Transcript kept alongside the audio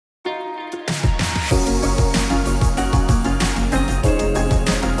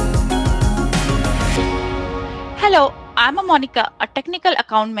Hello, I'm Monica, a technical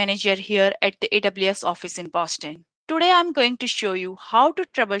account manager here at the AWS office in Boston. Today I'm going to show you how to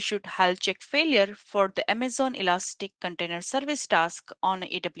troubleshoot health check failure for the Amazon Elastic Container Service task on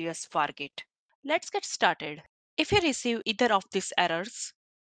AWS Fargate. Let's get started. If you receive either of these errors,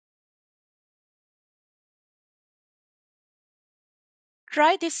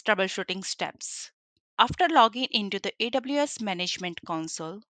 try these troubleshooting steps. After logging into the AWS Management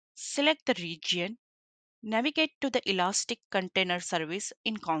Console, select the region, navigate to the Elastic Container Service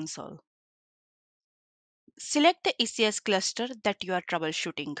in console. Select the ECS cluster that you are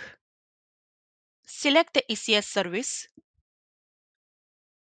troubleshooting. Select the ECS service.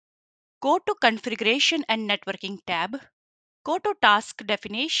 Go to Configuration and Networking tab. Go to Task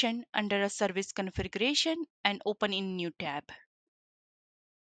Definition under a Service Configuration and open in New tab.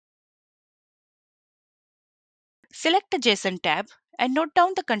 Select the JSON tab and note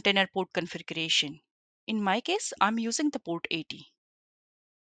down the container port configuration. In my case, I'm using the port 80.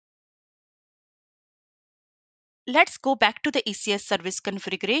 Let's go back to the ECS service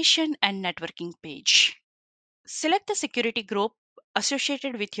configuration and networking page. Select the security group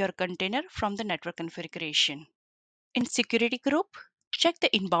associated with your container from the network configuration. In security group, check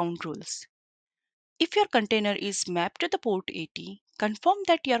the inbound rules. If your container is mapped to the port 80, confirm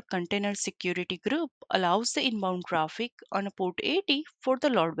that your container security group allows the inbound traffic on a port 80 for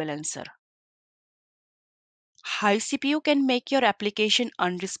the load balancer. High CPU can make your application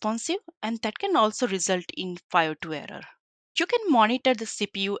unresponsive, and that can also result in FIO2 error. You can monitor the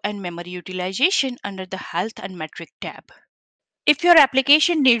CPU and memory utilization under the Health and Metric tab. If your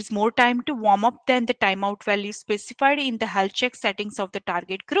application needs more time to warm up than the timeout value specified in the health check settings of the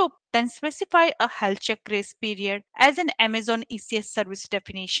target group, then specify a health check grace period as an Amazon ECS service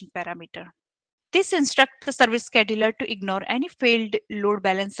definition parameter. This instructs the service scheduler to ignore any failed load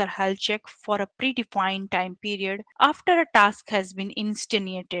balancer health check for a predefined time period after a task has been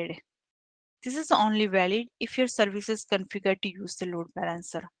instantiated. This is only valid if your service is configured to use the load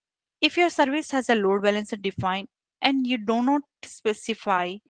balancer. If your service has a load balancer defined and you do not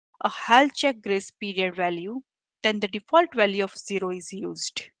specify a health check grace period value, then the default value of 0 is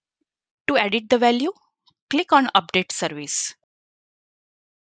used. To edit the value, click on Update Service.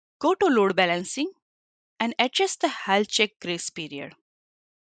 Go to Load Balancing and adjust the health check grace period.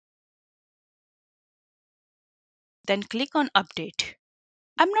 Then click on Update.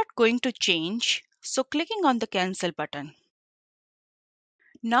 I'm not going to change, so clicking on the Cancel button.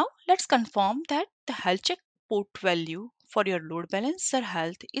 Now let's confirm that the health check port value for your load balancer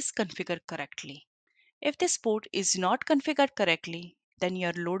health is configured correctly. If this port is not configured correctly, then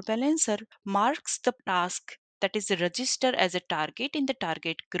your load balancer marks the task that is registered as a target in the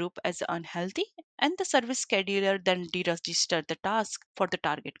target group as unhealthy, and the service scheduler then deregister the task for the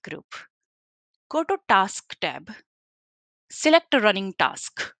target group. Go to Task tab. Select a running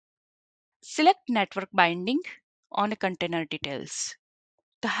task. Select Network Binding on a Container Details.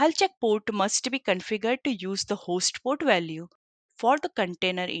 The health check port must be configured to use the host port value for the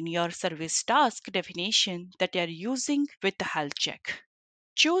container in your service task definition that you are using with the health check.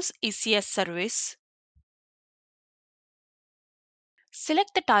 Choose ECS service.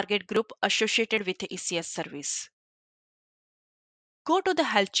 Select the target group associated with the ECS service. Go to the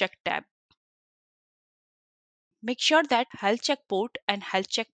health check tab. Make sure that health check port and health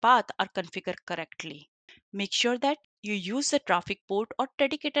check path are configured correctly. Make sure that you use the traffic port or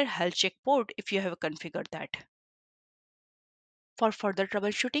dedicated health check port if you have configured that. For further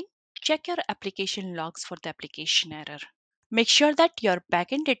troubleshooting, check your application logs for the application error. Make sure that your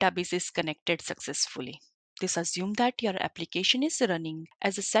backend database is connected successfully. This assumes that your application is running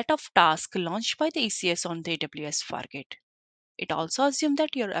as a set of tasks launched by the ECS on the AWS Fargate. It also assumes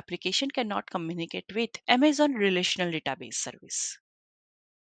that your application cannot communicate with Amazon Relational Database Service.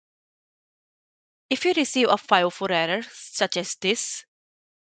 If you receive a FIO4 error such as this,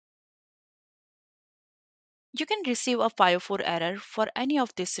 you can receive a FIO4 error for any of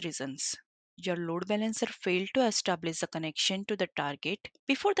these reasons. Your load balancer failed to establish a connection to the target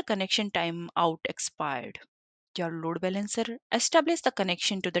before the connection timeout expired. Your load balancer established the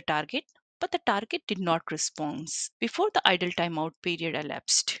connection to the target, but the target did not respond before the idle timeout period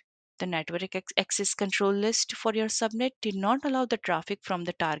elapsed. The network access control list for your subnet did not allow the traffic from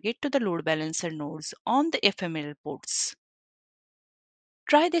the target to the load balancer nodes on the ephemeral ports.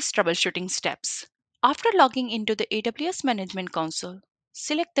 Try these troubleshooting steps. After logging into the AWS Management Console,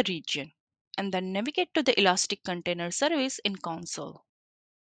 select the region and then navigate to the Elastic Container Service in console.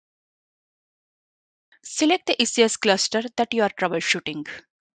 Select the ECS cluster that you are troubleshooting.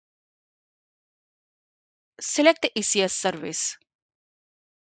 Select the ECS service.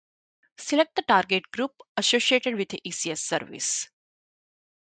 Select the target group associated with the ECS service.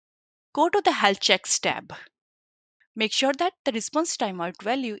 Go to the Health Checks tab. Make sure that the response timeout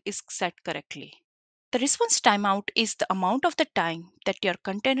value is set correctly. The response timeout is the amount of the time that your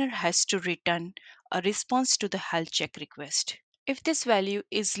container has to return a response to the health check request. If this value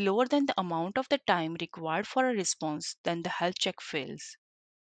is lower than the amount of the time required for a response, then the health check fails.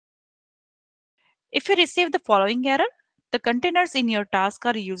 If you receive the following error, the containers in your task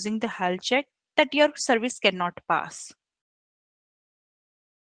are using the health check that your service cannot pass.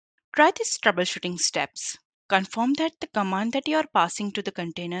 Try these troubleshooting steps. Confirm that the command that you are passing to the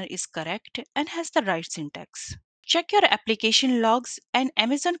container is correct and has the right syntax. Check your application logs and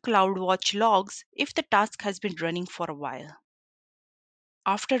Amazon CloudWatch logs if the task has been running for a while.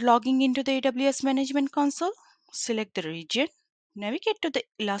 After logging into the AWS Management Console, select the region, navigate to the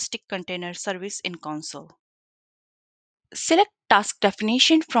Elastic Container Service in console. Select task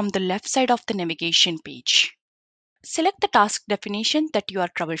definition from the left side of the navigation page. Select the task definition that you are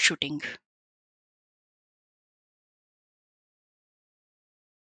troubleshooting.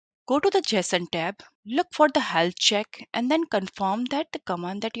 Go to the JSON tab, look for the health check, and then confirm that the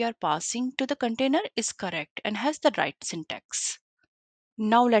command that you are passing to the container is correct and has the right syntax.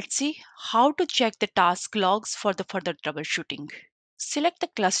 Now let's see how to check the task logs for the further troubleshooting. Select the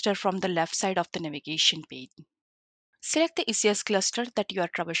cluster from the left side of the navigation page. Select the ECS cluster that you are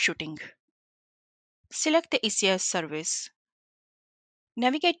troubleshooting. Select the ECS service.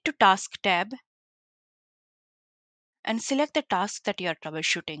 Navigate to Task tab and select the task that you are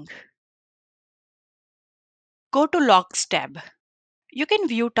troubleshooting. Go to Logs tab. You can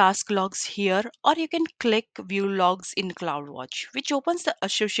view task logs here, or you can click View Logs in CloudWatch, which opens the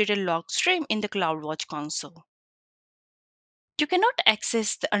associated log stream in the CloudWatch console. You cannot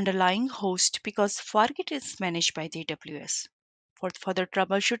access the underlying host because Fargate is managed by the AWS. For further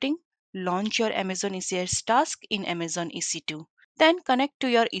troubleshooting, launch your Amazon ECS task in Amazon EC2. Then connect to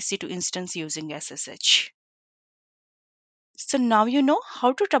your EC2 instance using SSH. So now you know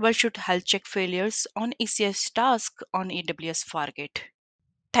how to troubleshoot health check failures on ECS task on AWS Fargate.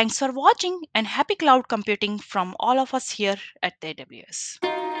 Thanks for watching and happy cloud computing from all of us here at the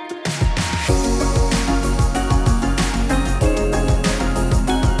AWS.